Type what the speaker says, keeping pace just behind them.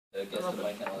gas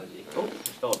turbine technology. Oh,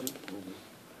 stop.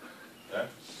 Yeah?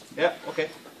 Yeah, okay.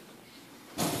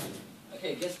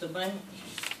 Okay, gas turbine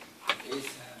is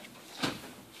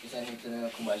an internal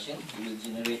combustion. You will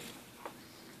generate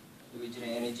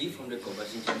energy from the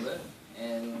combustion chamber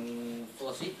and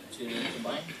force it to the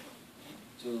turbine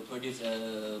to produce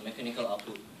a mechanical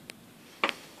output.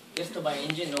 Gas turbine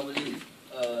engine normally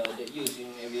that used in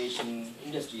aviation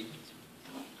industry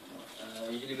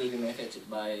usually will be manufactured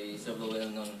by several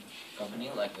well-known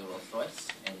companies like Rolls-Royce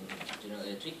and General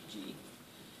Electric, GE.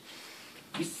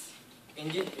 This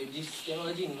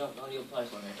technology not only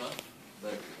applies on aircraft,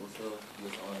 but also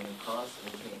used on cars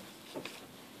and trains.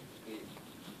 Okay.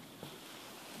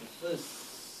 The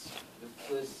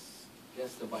first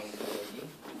gas turbine technology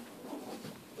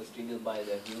was triggered by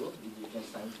the hero, the Egyptian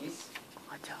scientist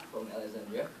from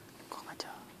Alexandria,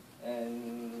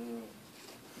 and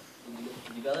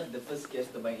he developed the first gas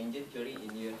turbine engine theory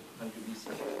in year 100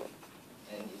 BC,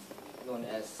 and it's known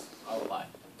as alpine.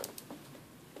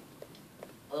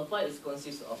 Alpine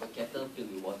consists of a kettle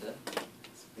filled with water,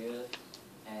 spear,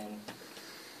 and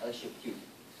L-shaped tube.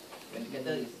 When the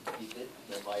kettle is heated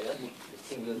by fire, the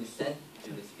steam will descend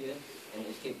to the spear and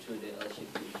escape through the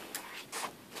L-shaped tube,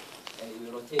 and it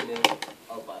will rotate the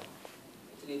alpine.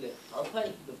 Actually, the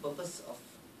alpine, the purpose of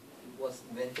it was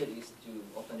invented is to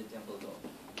open the temple door.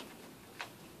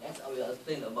 Next, I will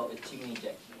explain about a chimney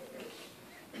jack.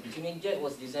 The chimney jack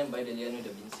was designed by Leonardo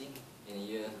da Vinci in the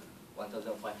year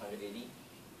 1500 AD.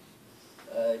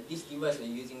 This device was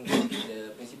using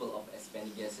the principle of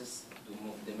expanding gases to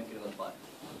move the mechanical part.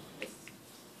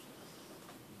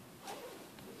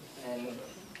 And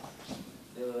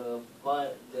the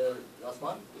last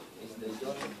one is the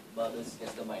John Barber's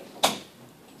gas turbine.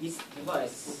 This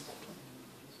device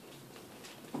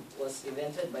was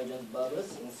invented by John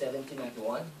Barber's in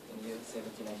 1791, in the year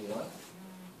 1791,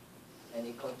 and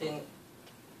it contained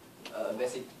a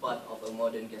basic part of a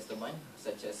modern gas turbine,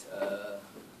 such as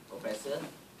compressor,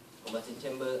 combustion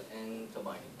chamber, and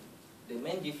turbine. The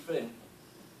main difference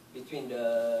between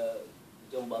the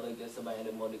John Barber gas turbine and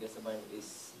the modern gas turbine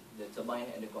is the turbine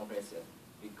and the compressor,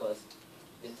 because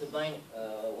the turbine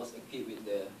was equipped with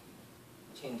the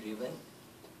chain-driven,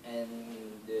 and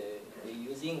they're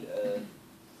using a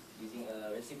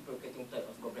reciprocating type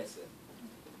of compressor.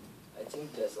 I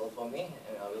think that's all for me,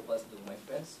 and I will pass to my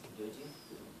friends, Georgi.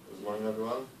 Good morning,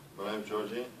 everyone. My name is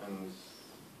Georgi, and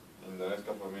in the next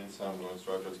couple of minutes I'm going to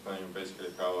try to explain basically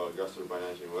how a gas turbine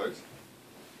engine works.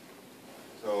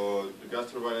 So the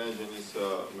gas turbine engine is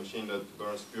a machine that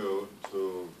burns fuel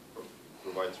to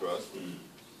provide thrust.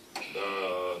 There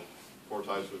are 4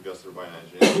 types of gas turbine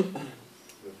engines.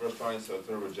 The first one is a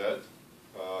turbojet.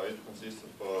 It consists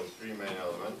of 3 main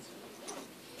elements.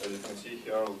 As you can see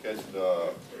here, look at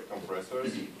the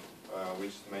compressors,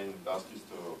 which main task is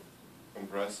to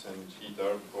compress and heat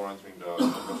air before entering the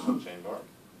combustion chamber.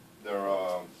 There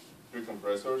are 3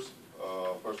 compressors.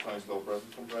 First one is low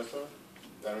pressure compressor.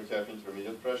 Then we have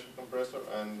intermediate pressure compressor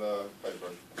and high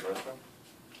pressure compressor.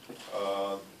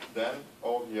 Then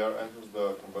over here enters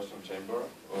the combustion chamber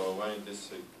when it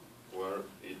is where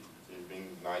it is being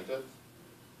ignited,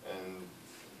 and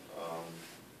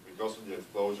because of the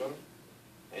explosion,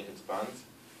 it expands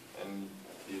and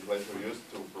is later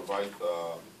used to provide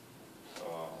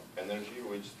energy,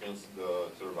 which spins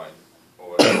the turbine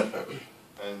over here.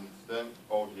 And then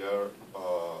over here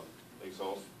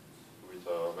exhaust with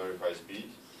a very high speed,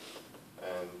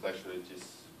 and actually it is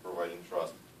providing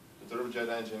thrust. The turbojet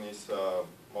engine is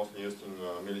mostly used in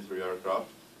military aircraft.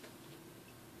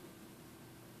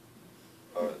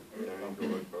 Can you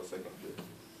go back for a second?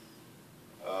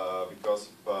 Because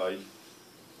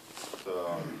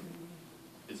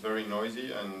it's very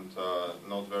noisy and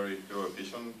not very fuel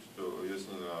efficient to use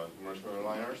in commercial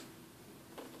airliners.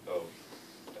 So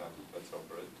yeah, that's all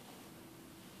for it.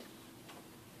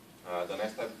 The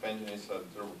next type of engine is a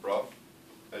turboprop.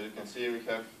 As you can see, we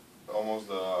have almost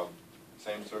the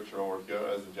same structure over here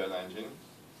as the jet engine,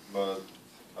 but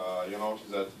you notice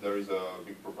that there is a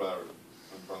big propeller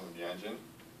in front of the engine.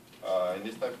 In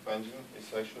this type of engine,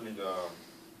 it's actually the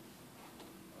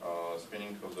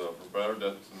spinning of the propeller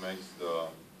that makes the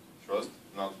thrust,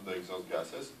 not the exhaust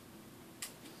gases.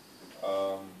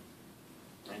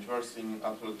 It works in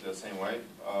absolutely the same way,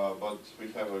 but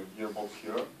we have a gearbox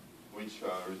here, which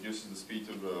reduces the speed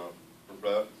of the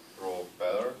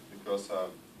propeller because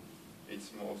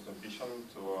it's most efficient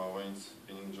when it's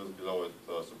spinning just below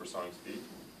at supersonic speed.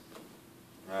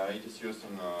 It is used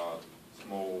in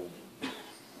small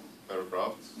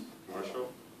aircraft, commercial,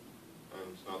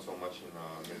 and not so much in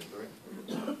military.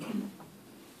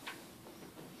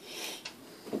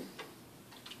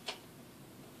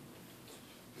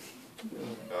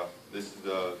 Yeah, this is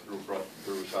the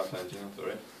through shaft engine,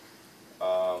 sorry.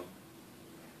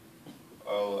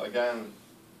 Well, again,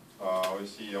 we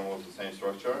see almost the same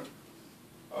structure.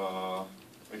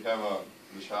 We have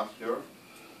the shaft here,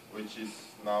 which is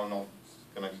now not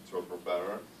connected to a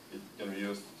propeller. It can be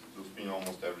used to spin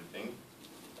almost everything.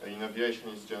 In aviation,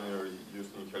 it's generally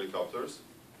used in helicopters,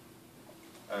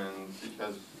 and it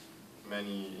has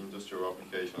many industrial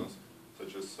applications,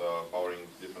 such as powering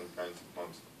different kinds of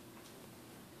pumps.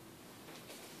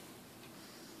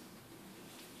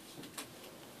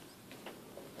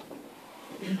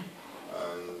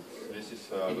 And this is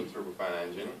the turbine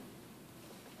engine.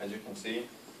 As you can see,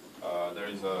 there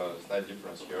is a slight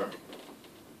difference here.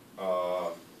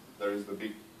 There is the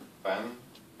big fan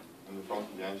in the front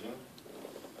of the engine,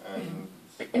 and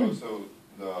also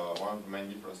one of the main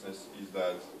differences is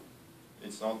that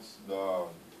it's not the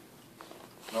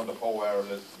whole air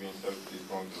that we inserted is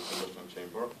going to the combustion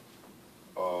chamber.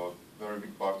 A very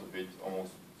big part of it,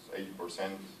 almost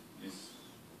 80%, is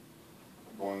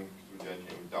going through the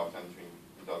engine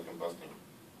without combusting.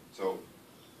 So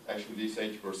actually this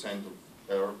 80% of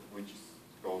air, which is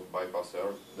called bypass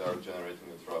air, they are generating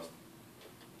the thrust.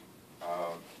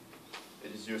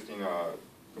 It is used in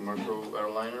commercial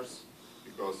airliners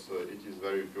because it is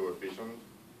very fuel efficient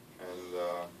and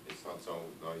it's not so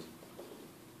noisy.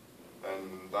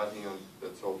 And I think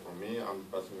that's all from me. I'm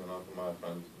passing it on to my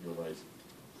friend Gulraiz.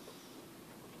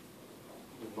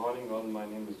 Good morning all, my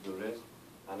name is Gulraiz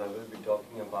and I will be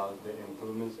talking about the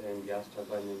improvements in gas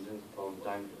turbine engines from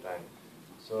time to time.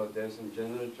 So there are some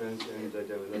general trends in the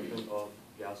development of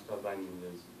gas turbine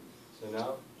engines. So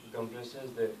now compressors,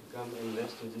 they come in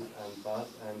less stages and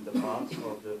parts, and the parts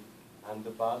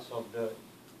of the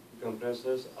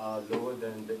compressors are lower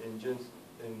than the engines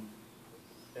in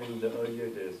the earlier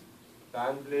days.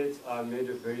 Fan blades are made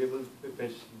of variable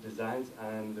pitch designs,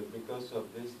 and because of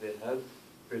this they help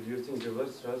producing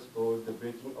reverse thrust for the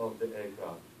braking of the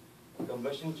aircraft.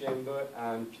 Combustion chamber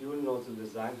and fuel nozzle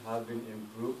design have been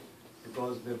improved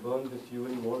because they burn the fuel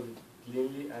more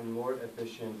cleanly and more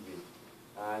efficiently.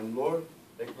 And more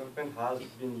equipment has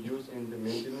been used in the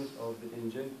maintenance of the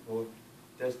engine for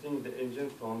testing the engine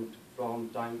from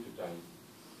time to time.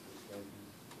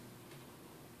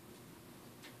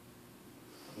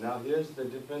 Now here's the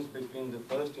difference between the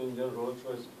first engine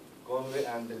Rolls-Royce Conway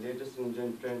and the latest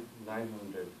engine Trent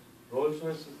 900.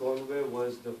 Rolls-Royce Conway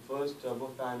was the first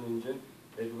turbofan engine.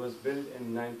 It was built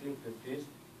in 1950s.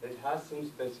 It has some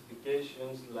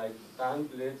specifications like fan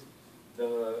blades.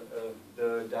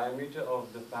 The diameter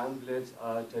of the fan blades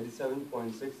are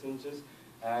 37.6 inches,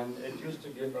 and it used to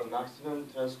give a maximum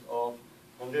thrust of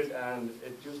 100, and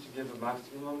it used to give a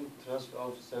maximum thrust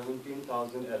of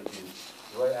 17,000 lbs.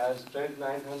 Whereas Trent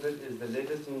 900 is the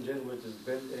latest engine which is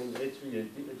built in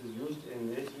A380. It is used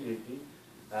in A380,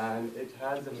 and it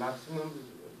has a maximum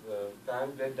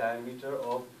fan blade diameter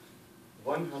of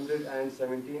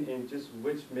 117 inches,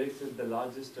 which makes it the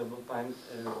largest turbofan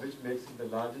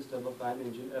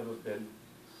engine ever built,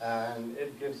 and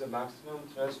it gives a maximum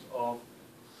thrust of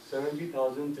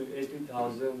 70,000 to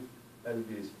 80,000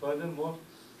 lbs. Furthermore,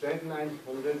 Trent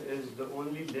 900 is the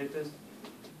only latest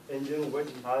engine which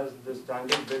has the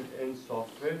standard built-in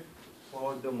software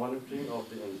for the monitoring of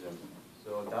the engine.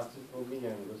 So that's it for me,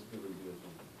 and Wesley will do it.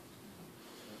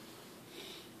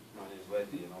 My name is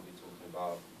Wesley, and I'll be talking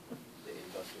about the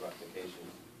industrial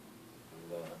applications. And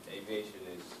aviation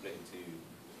is split into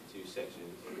two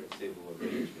sections, civil and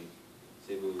military.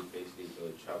 Civil is basically for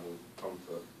travel,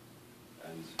 comfort,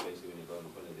 and basically when you go on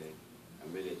a holiday. And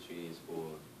military is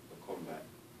for combat,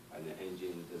 and the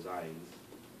engine designs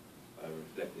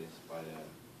reflect this by the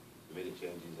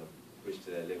military engines are pushed to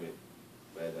their limit,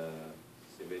 where the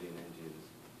civilian engines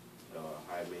are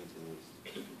high maintenance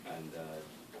and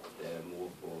they're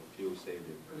more for fuel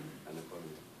saving and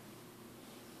economy.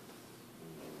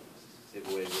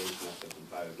 Civil aviation has to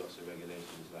comply with lots of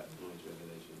regulations like noise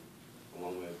regulation. And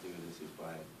one way of doing this is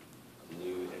by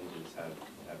new engines have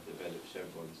developed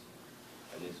chevrons,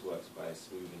 and this works by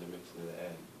smoothing the mixing of the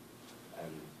air.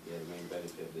 And yeah, the main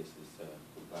benefit of this is to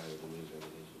comply with the noise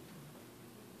regulation.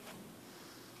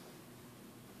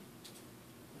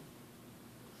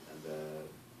 And the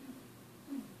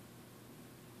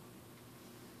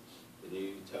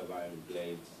new turbine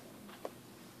blades,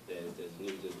 there's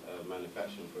new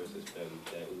manufacturing process for them.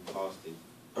 They're all casted.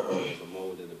 There's a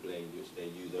mold in the blade which they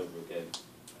use over again,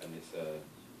 and it's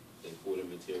they pour the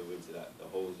material into that. The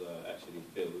holes are actually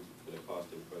filled for the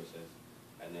casting process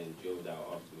and then drilled out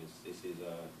afterwards. This is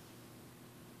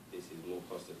more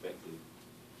cost effective,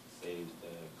 saves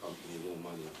the company more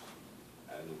money,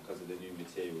 and because of the new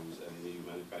materials and the new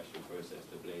manufacturing process,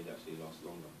 the blade actually lasts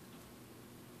longer.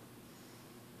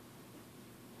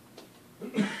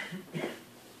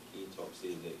 ETOPS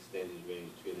is the extended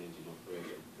range twin engine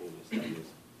operator performance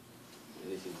standards. And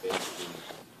this is basically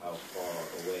how far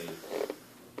away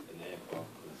an aircraft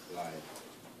can fly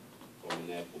from an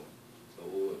airport. So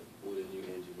all the new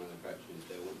engine manufacturers,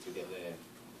 they want to get their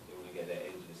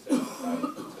engines certified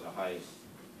to the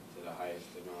highest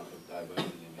amount of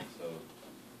diversion limit. So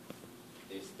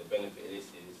the benefit of this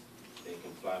is they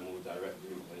can fly more direct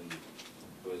route when,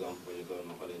 for example, when you're going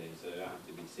on holiday, so they don't have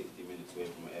to be 60 minutes away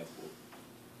from an airport.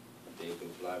 They can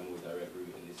fly more direct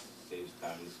route, and this saves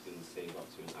time. This can save up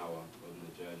to an hour on the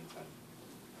journey time.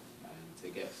 And to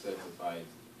get certified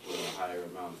for a higher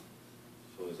amount,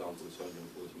 for example,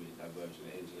 240 minute diversion,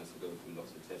 the engine has to go through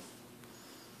lots of tests.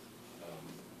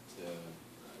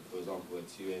 For example, a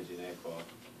 2-engine aircraft,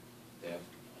 the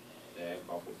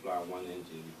aircraft will fly on one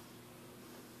engine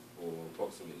for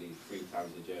approximately 3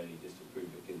 times the journey just to prove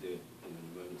it can do it in an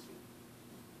emergency.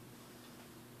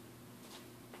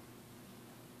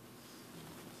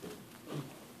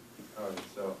 Alright,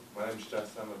 so my name is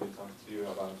Yasin. I'll be talking to you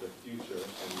about the future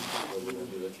and what we're going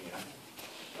to be looking at.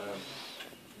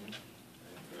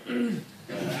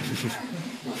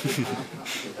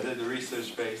 I did the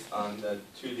research based on the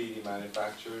 2 leading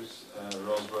manufacturers,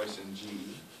 Rolls-Royce and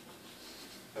GE.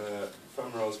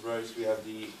 From Rolls-Royce we have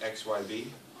the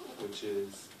XYB, which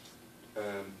is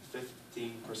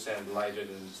 15% lighter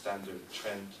than the standard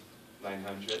Trent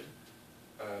 900.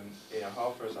 It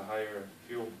offers a higher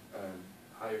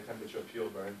temperature fuel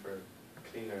burn for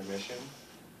cleaner emission,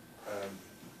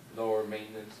 lower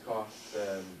maintenance costs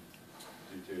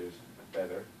due to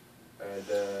better.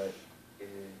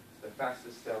 The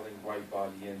fastest selling wide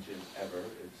body engine ever.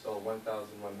 It sold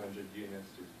 1,100 units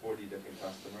to 40 different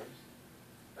customers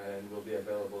and will be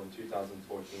available in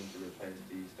 2014 to replace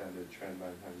the standard Trent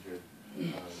 900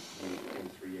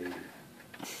 380.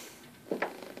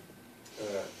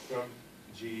 From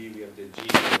GE we have the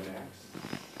G1X.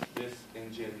 This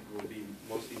engine will be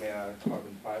mostly made out of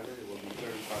carbon fiber. It will be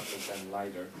 35%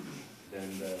 lighter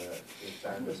than the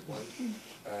standard one.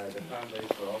 The fan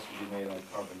blades will also be made out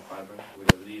of carbon fiber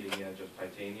with a leading edge of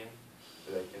titanium,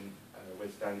 so they can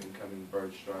withstand incoming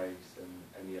bird strikes and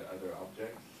any other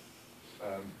objects.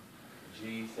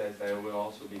 GE says that it will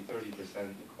also be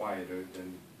 30% quieter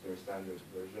than their standard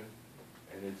version,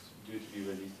 and it's due to be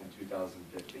released in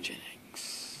 2015.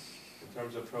 In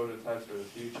terms of prototypes for the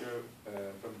future,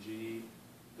 from GE,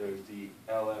 there's the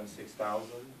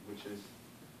LM6000, which is,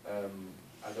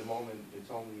 at the moment, it's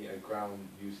only a ground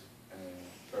use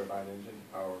turbine engine,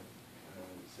 power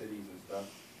cities and stuff.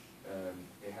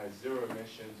 It has 0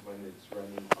 emissions when it's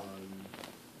running on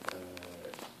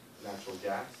natural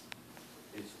gas.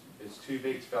 It's too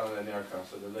big to fit on an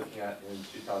aircraft, so they're looking at in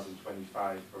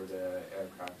 2025 for the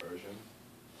aircraft version.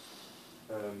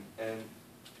 And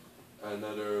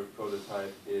another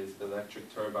prototype is electric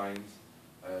turbines.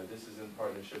 This is in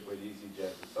partnership with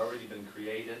EasyJet. It's already been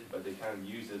created, but they can't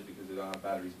use it because they don't have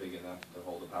batteries big enough to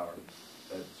hold the power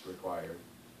that's required.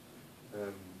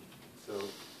 So,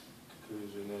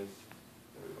 conclusion is,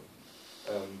 there we go.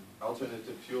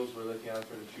 Alternative fuels we're looking at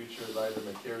for the future, lighter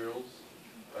materials.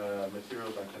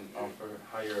 Materials that can offer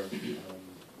higher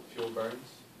fuel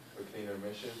burns for cleaner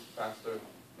emissions, faster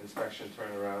inspection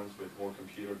turnarounds with more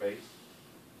computer base.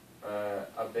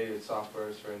 Updated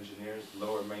softwares for engineers,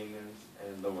 lower maintenance,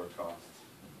 and lower costs.